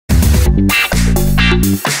So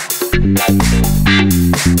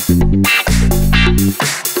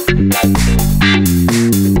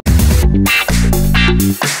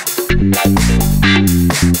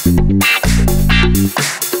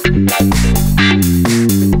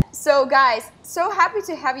guys, so happy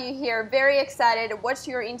to have you here. Very excited to watch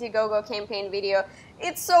your Indiegogo campaign video.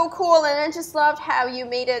 It's so cool, and I just loved how you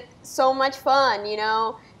made it so much fun, you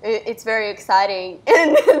know. It's very exciting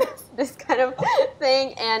and this kind of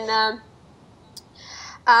thing. And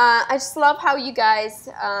I just love how you guys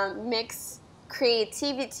mix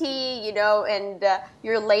creativity, you know, and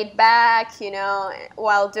you're laid back, you know,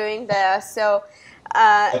 while doing this. So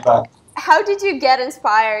how did you get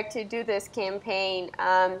inspired to do this campaign?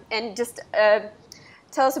 And just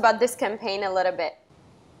tell us about this campaign a little bit.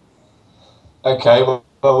 Okay, well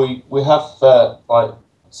we have like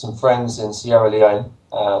some friends in Sierra Leone,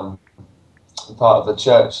 part of the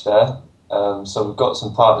church there. So we've got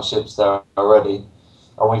some partnerships there already,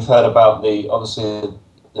 and we've heard about obviously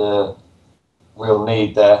the real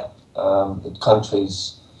need there. The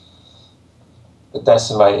country's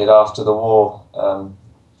decimated after the war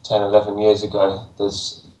 10, 11 years ago.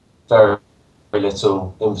 There's very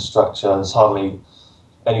little infrastructure. There's hardly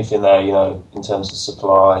anything there, you know, in terms of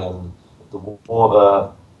supply, and the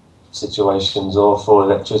water situations or for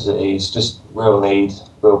electricity. It's just real need,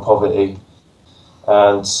 real poverty,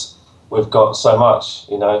 and we've got so much,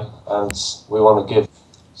 you know, and we want to give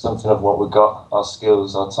something of what we've got, our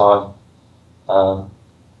skills, our time,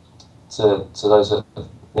 to those that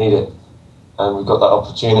need it, and we've got that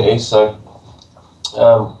opportunity, so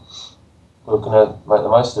we're going to make the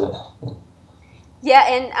most of it. Yeah,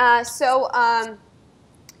 and so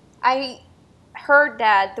I heard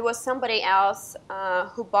that there was somebody else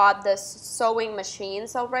who bought the sewing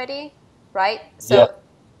machines already, right? So yeah.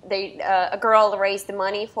 A girl raised the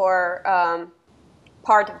money for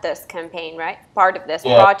part of this campaign, right? Part of this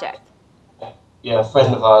project. Yeah, a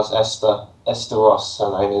friend of ours, Esther Ross, her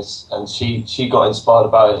name is, and she got inspired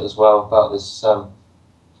about it as well, about this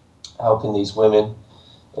helping these women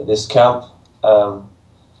at this camp,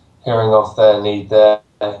 hearing of their need there,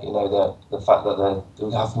 you know, the fact that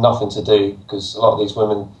they have nothing to do, because a lot of these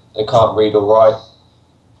women, they can't read or write,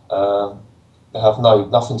 they have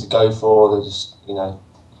nothing to go for, they're just, you know,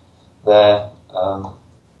 there,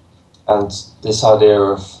 and this idea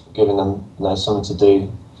of giving them, you know, something to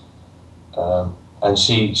do, and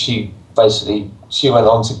she basically, she went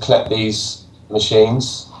on to collect these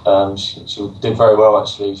machines. She did very well,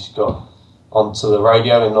 actually. She got onto the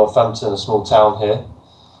radio in Northampton, a small town here,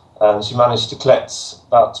 and she managed to collect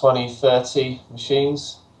about 20, 30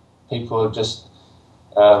 machines. People are just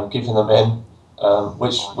giving them in,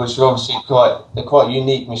 which are obviously they're quite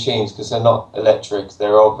unique machines, because they're not electric.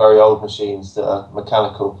 They're all very old machines that are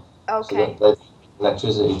mechanical, okay. So that they need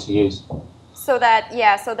electricity to use. So that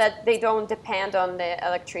they don't depend on the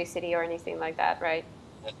electricity or anything like that, right?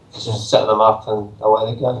 Just set them up and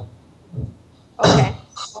away they go. Okay.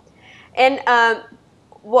 And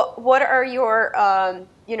what are your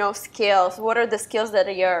you know, skills? What are the skills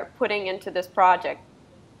that you're putting into this project?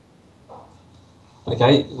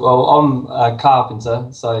 Okay, well, I'm a carpenter,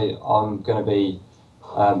 so I'm going to be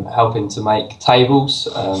helping to make tables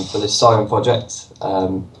for this sewing project,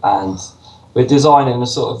 and we're designing a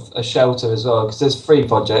sort of a shelter as well, because there's 3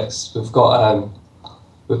 projects. We've got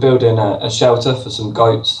we're building a shelter for some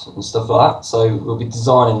goats and stuff like that, so we'll be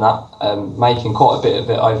designing that, making quite a bit of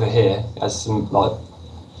it over here as some, like,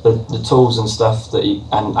 the tools and stuff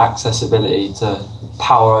and accessibility to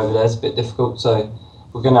power over there is a bit difficult, so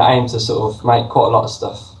we're going to aim to sort of make quite a lot of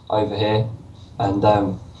stuff over here, and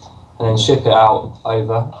then ship it out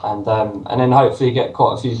over, and then hopefully get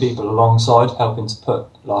quite a few people alongside helping to put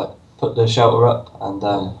the shelter up, and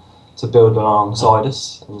to build alongside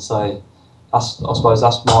us. And so I suppose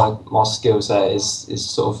that's my skill set, is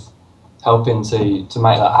sort of helping to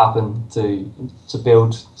make that happen, to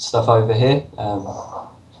build stuff over here,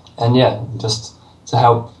 and yeah, just to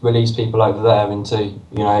help release people over there into,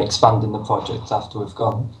 you know, expanding the project after we've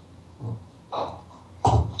gone.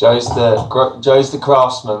 Joe's the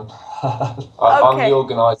craftsman. I'm the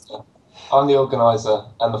organizer. I'm the organizer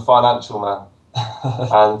and the financial man.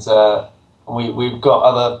 And we've got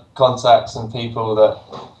other contacts and people that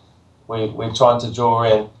we're trying to draw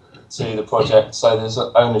in to the project. So there's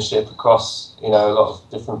ownership across, you know, a lot of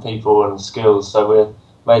different people and skills. So we're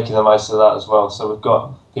making the most of that as well. So we've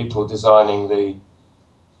got people designing the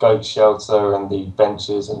goat shelter and the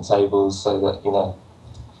benches and tables, so that, you know,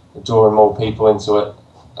 we're drawing more people into it.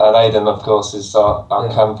 And Aidan, of course, is our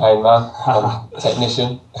campaign man and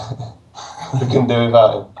technician. We couldn't do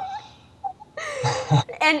without him.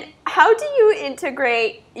 And how do you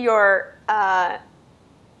integrate your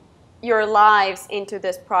lives into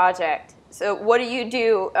this project? So what do you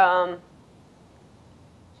do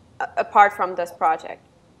apart from this project?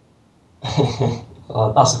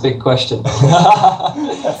 Oh, that's a big question.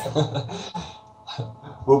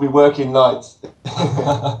 We'll be working nights.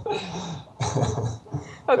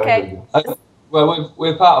 Okay. Well,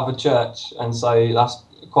 we're part of a church, and so that's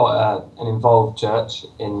quite an involved church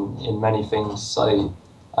in many things. So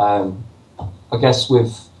I guess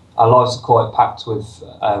our lives are quite packed with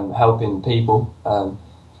helping people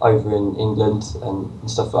over in England and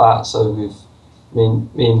stuff like that. So me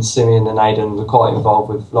and Simeon and Aidan were quite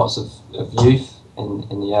involved with lots of youth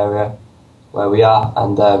in the area where we are,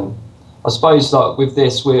 and I suppose like with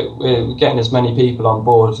this we're getting as many people on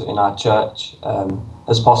board in our church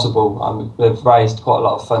as possible. We've raised quite a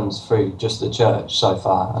lot of funds through just the church so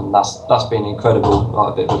far, and that's been incredible,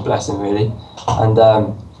 like a bit of a blessing really. And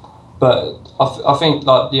but I think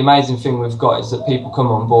like the amazing thing we've got is that people come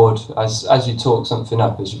on board as you talk something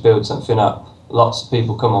up, as you build something up. Lots of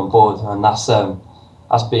people come on board, and that's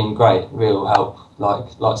been great, real help.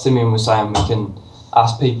 Like Simeon was saying, we can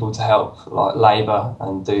ask people to help, like labour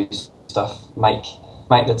and do stuff, make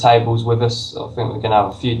the tables with us. I think we're going to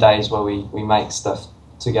have a few days where we make stuff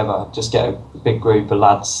together, just get a big group of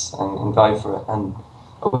lads and go for it. And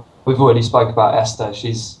we've already spoke about Esther.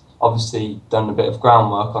 She's obviously done a bit of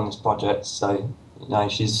groundwork on this project, so you know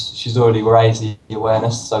she's already raised the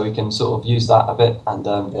awareness, so we can sort of use that a bit and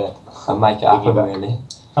make it happen really.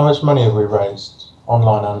 How much money have we raised,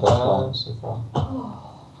 online and offline, so far?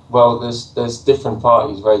 Well, there's different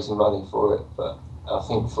parties raising money for it, but I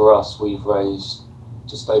think for us we've raised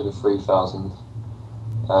just over 3,000,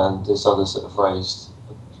 and there's others that have raised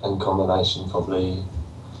in combination probably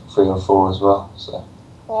 3 or 4 as well. So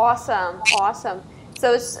Awesome.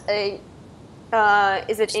 So it's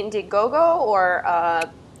is it Indiegogo or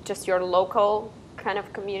just your local kind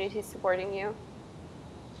of community supporting you?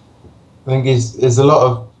 I think there's a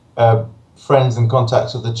lot of friends and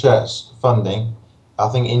contacts of the church funding. I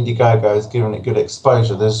think Indiegogo has given it good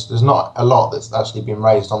exposure. There's not a lot that's actually been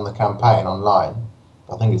raised on the campaign online.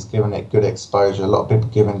 I think it's given it good exposure. A lot of people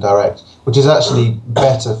giving direct, which is actually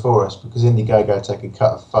better for us because Indiegogo take a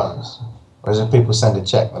cut of funds, whereas if people send a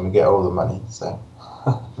check, then we get all the money. So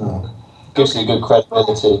yeah. gives you good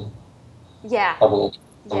credibility. Yeah. Having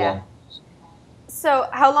Yeah. So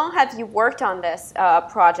how long have you worked on this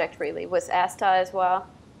project really? Was Esther as well?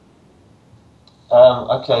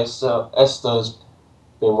 Okay, so Esther's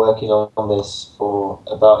been working on this for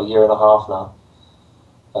about 1.5 years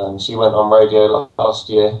now. She went on radio last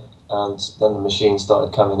year, and then the machine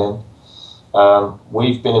started coming in.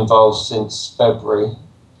 We've been involved since February.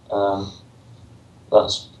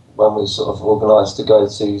 That's when we sort of organised to go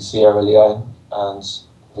to Sierra Leone, and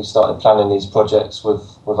we started planning these projects with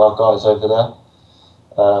our guys over there.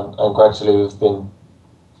 And gradually we've been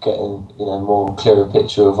getting more clearer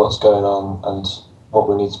picture of what's going on and what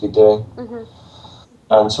we need to be doing. Mm-hmm.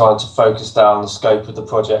 And trying to focus down the scope of the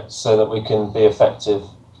project so that we can be effective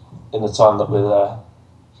in the time that we're there,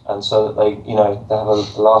 and so that they have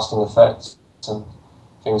a lasting effect and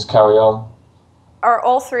things carry on. Are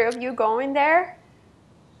all 3 of you going there?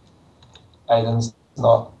 Aidan's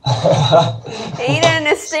not. Aidan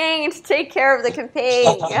is staying to take care of the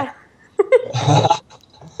campaign. Yeah.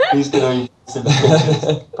 He's going to be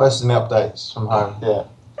Posting the updates from home. Yeah.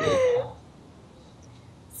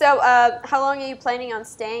 So how long are you planning on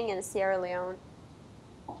staying in Sierra Leone?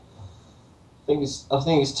 I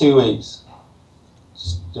think it's 2 weeks.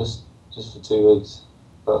 Just for 2 weeks,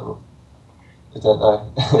 but I don't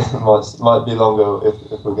know. might be longer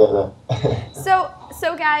if we get there.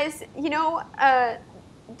 So guys,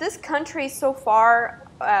 this country is so far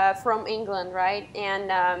from England, right?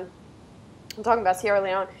 And I'm talking about Sierra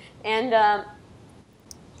Leone. And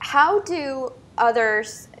how do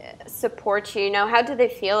others support you? How do they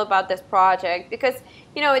feel about this project? Because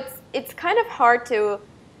it's kind of hard to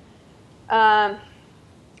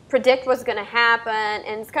predict what's going to happen,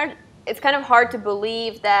 and it's kind of hard to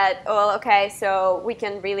believe that, oh, okay, so we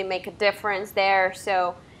can really make a difference there.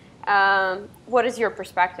 So what is your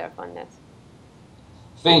perspective on this?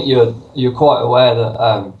 I think you're quite aware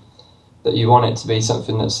that that you want it to be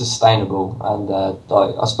something that's sustainable, and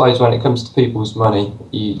I suppose when it comes to people's money,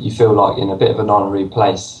 you feel like in a bit of an honorary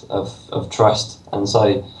place of trust, and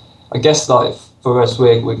so I guess like for us,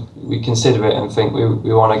 we consider it and think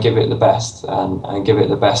we want to give it the best and give it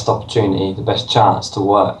the best opportunity, the best chance to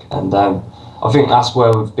work, and I think that's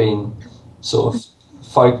where we've been sort of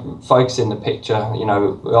focusing the picture.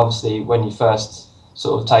 Obviously when you first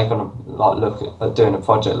sort of take on look at doing a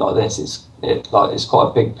project like this, it's quite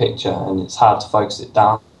a big picture, and it's hard to focus it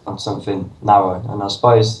down on something narrow. And I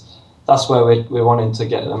suppose that's where we're wanting to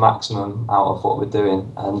get the maximum out of what we're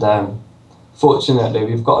doing. And fortunately,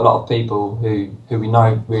 we've got a lot of people who we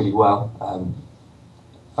know really well,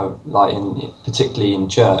 like particularly in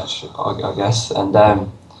church, I guess. And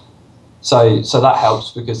so that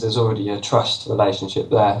helps because there's already a trust relationship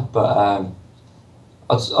there. But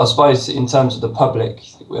I suppose in terms of the public,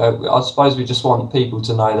 I suppose we just want people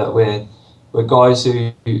to know that we're guys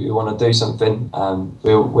who want to do something.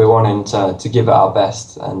 We're wanting to give it our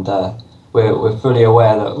best, and we're fully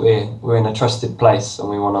aware that we're in a trusted place, and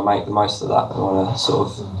we want to make the most of that.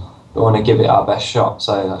 We want to give it our best shot.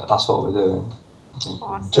 So that's what we're doing.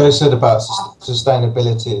 Awesome. Joe said about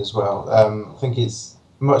sustainability as well. I think it's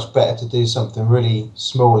much better to do something really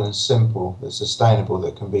small and simple that's sustainable,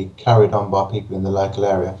 that can be carried on by people in the local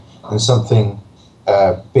area, than something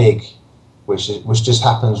big which just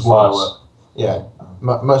happens once. Yeah,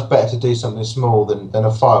 much better to do something small than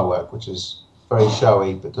a firework, which is very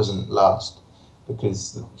showy but doesn't last,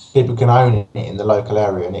 because people can own it in the local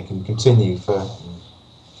area and it can continue for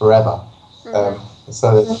forever.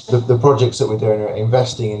 So the projects that we're doing are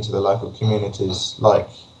investing into the local communities, like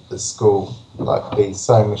the school, like the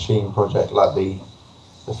sewing machine project, like the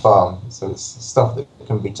farm. So it's stuff that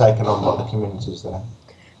can be taken on by the communities there.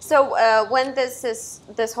 So when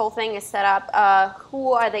this whole thing is set up,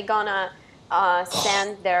 who are they gonna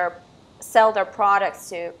sell their products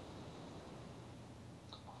to?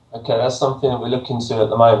 Okay, that's something that we're looking to at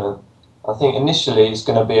the moment. I think initially it's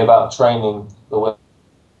going to be about training the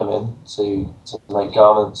women to make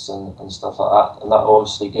garments and stuff like that, and that will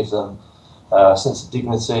obviously give them a sense of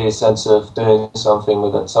dignity, a sense of doing something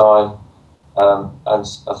with their time, and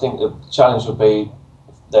I think the challenge would be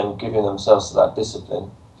then giving themselves that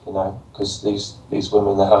discipline, you know, because these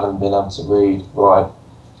women, they haven't been able to read, write,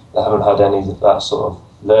 they haven't had any of that sort of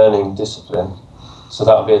learning discipline, so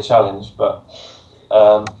that will be a challenge. But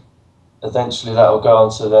eventually that will go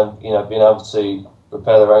on to them, you know, being able to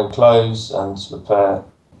repair their own clothes and repair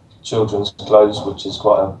children's clothes, which is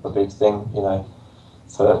quite a big thing, you know.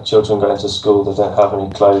 For children going to school, they don't have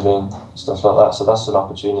any clothing, stuff like that, so that's an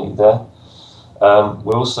opportunity there.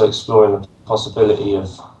 We're also exploring the possibility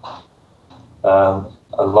of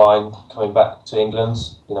a line coming back to England,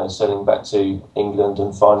 you know, selling back to England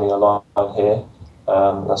and finding a line here.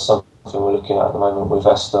 That's something we're looking at the moment with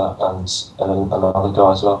Esther and another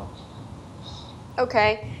guy as well.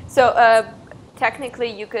 Okay, so technically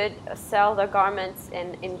you could sell the garments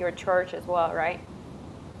in your church as well, right?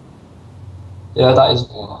 Yeah, that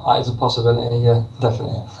is a possibility. Yeah,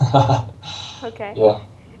 definitely. Okay. Yeah.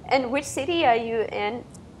 And which city are you in?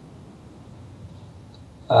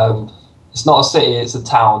 It's not a city; it's a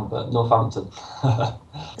town, but Northampton.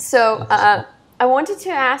 So I wanted to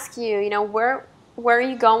ask you, you know, where are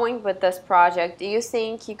you going with this project? Do you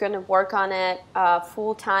think you're going to work on it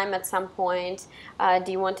full time at some point? Do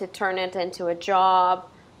you want to turn it into a job?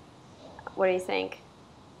 What do you think?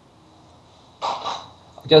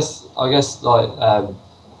 I guess like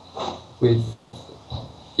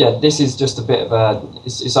this is just a bit of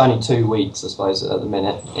it's only 2 weeks, I suppose, at the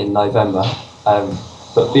minute in November.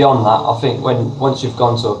 But beyond that, I think once you've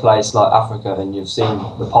gone to a place like Africa and you've seen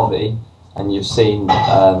the poverty and you've seen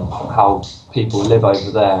how people live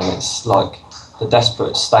over there, and it's like the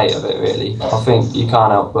desperate state of it, really, I think you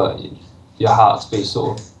can't help but your heart to be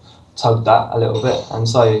sort of tugged at a little bit. And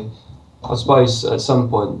so I suppose at some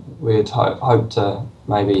point we'd hope to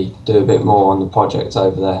maybe do a bit more on the project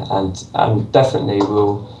over there, and definitely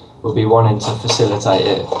we'll be wanting to facilitate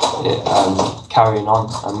it carrying on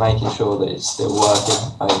and making sure that it's still working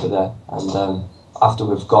over there. And after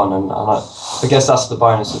we've gone, and I guess that's the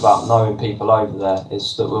bonus about knowing people over there,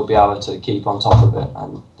 is that we'll be able to keep on top of it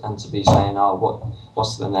and to be saying, oh,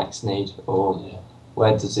 what's the next need, or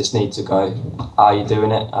where does this need to go? Are you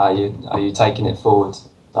doing it? Are you taking it forward?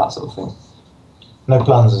 That sort of thing. No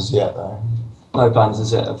plans as yet, though. No plans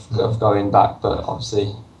as yet of going back, but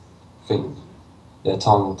obviously, I think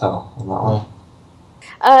time will tell on that one.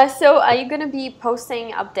 So are you going to be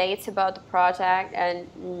posting updates about the project? And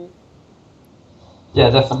Yeah,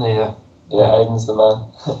 definitely. Yeah, Aiden's the man.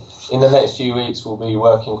 In the next few weeks, we'll be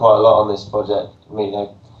working quite a lot on this project. You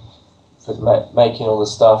know, making all the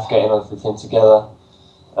stuff, getting everything together.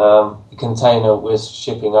 The container we're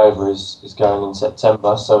shipping over is going in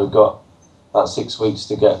September, so we've got about 6 weeks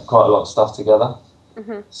to get quite a lot of stuff together.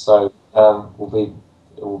 So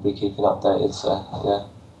we'll be keeping updated. So yeah.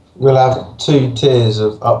 We'll have 2 tiers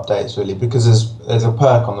of updates, really, because there's a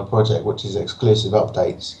perk on the project which is exclusive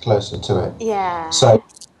updates closer to it. yeah. So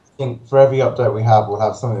think for every update we have, we'll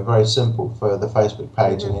have something very simple for the Facebook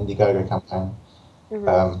page and Indiegogo campaign,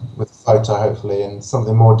 with a photo hopefully, and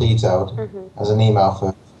something more detailed as an email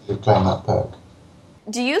for who claim that perk.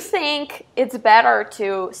 Do you think it's better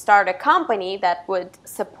to start a company that would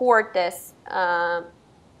support this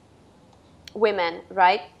women,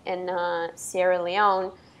 right, in Sierra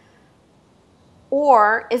Leone,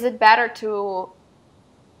 or is it better to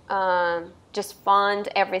just fund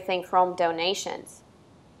everything from donations?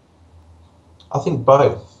 I think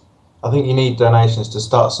both. I think you need donations to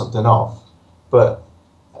start something off, but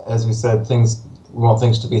as we said, we want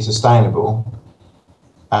things to be sustainable,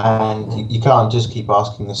 and you can't just keep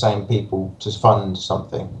asking the same people to fund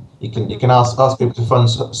something. You can ask people to fund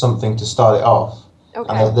something to start it off.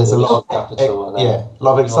 Okay. And there's a lot of capital, a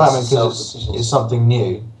lot of excitement because it's something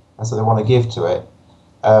new, and so they want to give to it.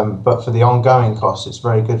 But for the ongoing costs, it's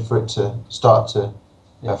very good for it to start to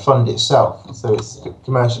fund itself, so it's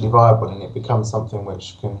commercially viable and it becomes something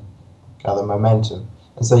which can gather momentum.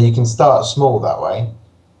 And so you can start small that way,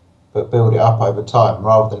 but build it up over time,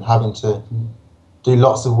 rather than having to do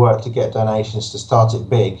lots of work to get donations to start it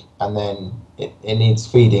big, and then it needs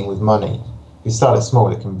feeding with money. If you start it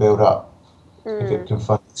small, it can build up if it can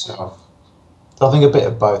fund itself. So I think a bit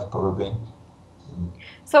of both, probably.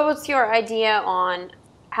 So what's your idea on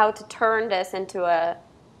how to turn this into a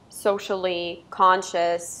socially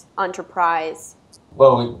conscious enterprise?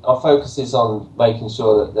 Well, our focus is on making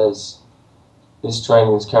sure that this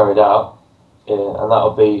training is carried out, and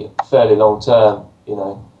that'll be fairly long term,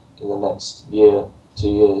 in the next year, 2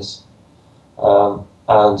 years,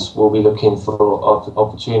 and we'll be looking for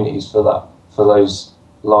opportunities for those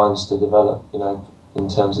lines to develop, in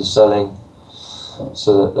terms of selling,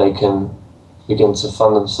 so that they can begin to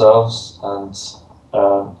fund themselves. And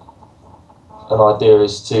an idea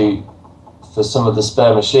is for some of the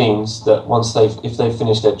spare machines, that if they've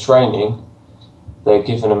finished their training, they're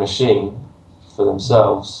given a machine for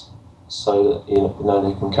themselves, so that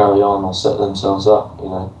they can carry on or set themselves up,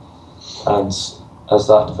 and as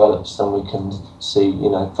that develops, then we can see,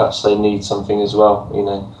 perhaps they need something as well,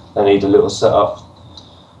 they need a little setup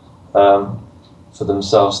for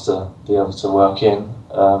themselves to be able to work in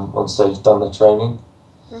once they've done the training.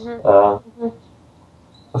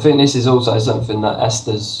 I think this is also something that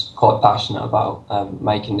Esther's quite passionate about,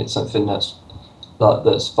 making it something that's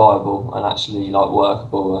viable and actually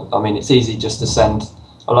workable. I mean, it's easy just to send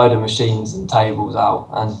a load of machines and tables out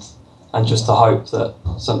and just to hope that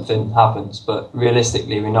something happens, but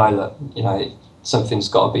realistically we know that something's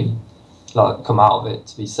got to be come out of it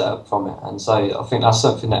to be set up from it. And so I think that's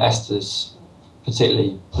something that Esther's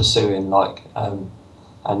particularly pursuing,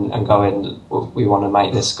 and going, we want to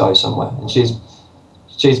make this go somewhere. And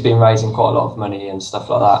she's been raising quite a lot of money and stuff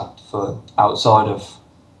like that for outside of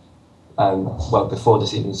before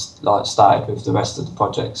this even started with the rest of the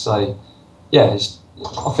project. So yeah,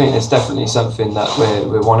 I think it's definitely something that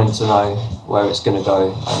we're wanting to know where it's going to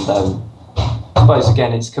go. And I suppose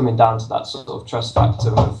again it's coming down to that sort of trust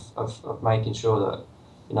factor of making sure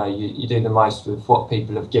that you do the most with what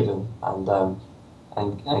people have given,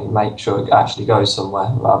 and make sure it actually goes somewhere,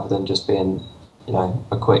 rather than just being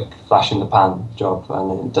a quick flash in the pan job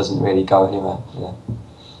and it doesn't really go anywhere.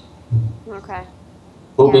 Okay.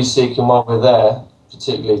 We'll be seeking, while we're there,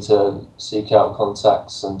 particularly to seek out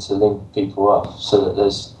contacts and to link people up, so that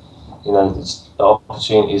there's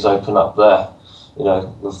opportunities open up there,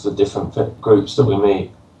 with the different groups that we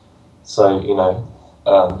meet. So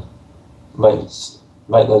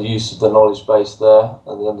make the use of the knowledge base there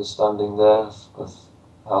and the understanding there of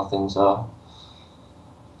how things are.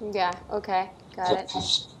 Yeah. Okay. Got it.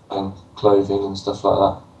 And clothing and stuff like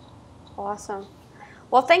that. Awesome.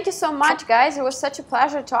 Well, thank you so much, guys. It was such a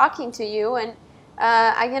pleasure talking to you, and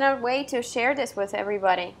I cannot wait to share this with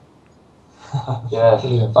everybody. Yeah,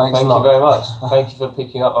 thank you very much. Thank you for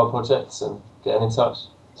picking up our projects and getting in touch.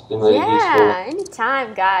 It's been really useful. Yeah,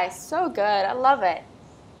 anytime, guys. So good. I love it.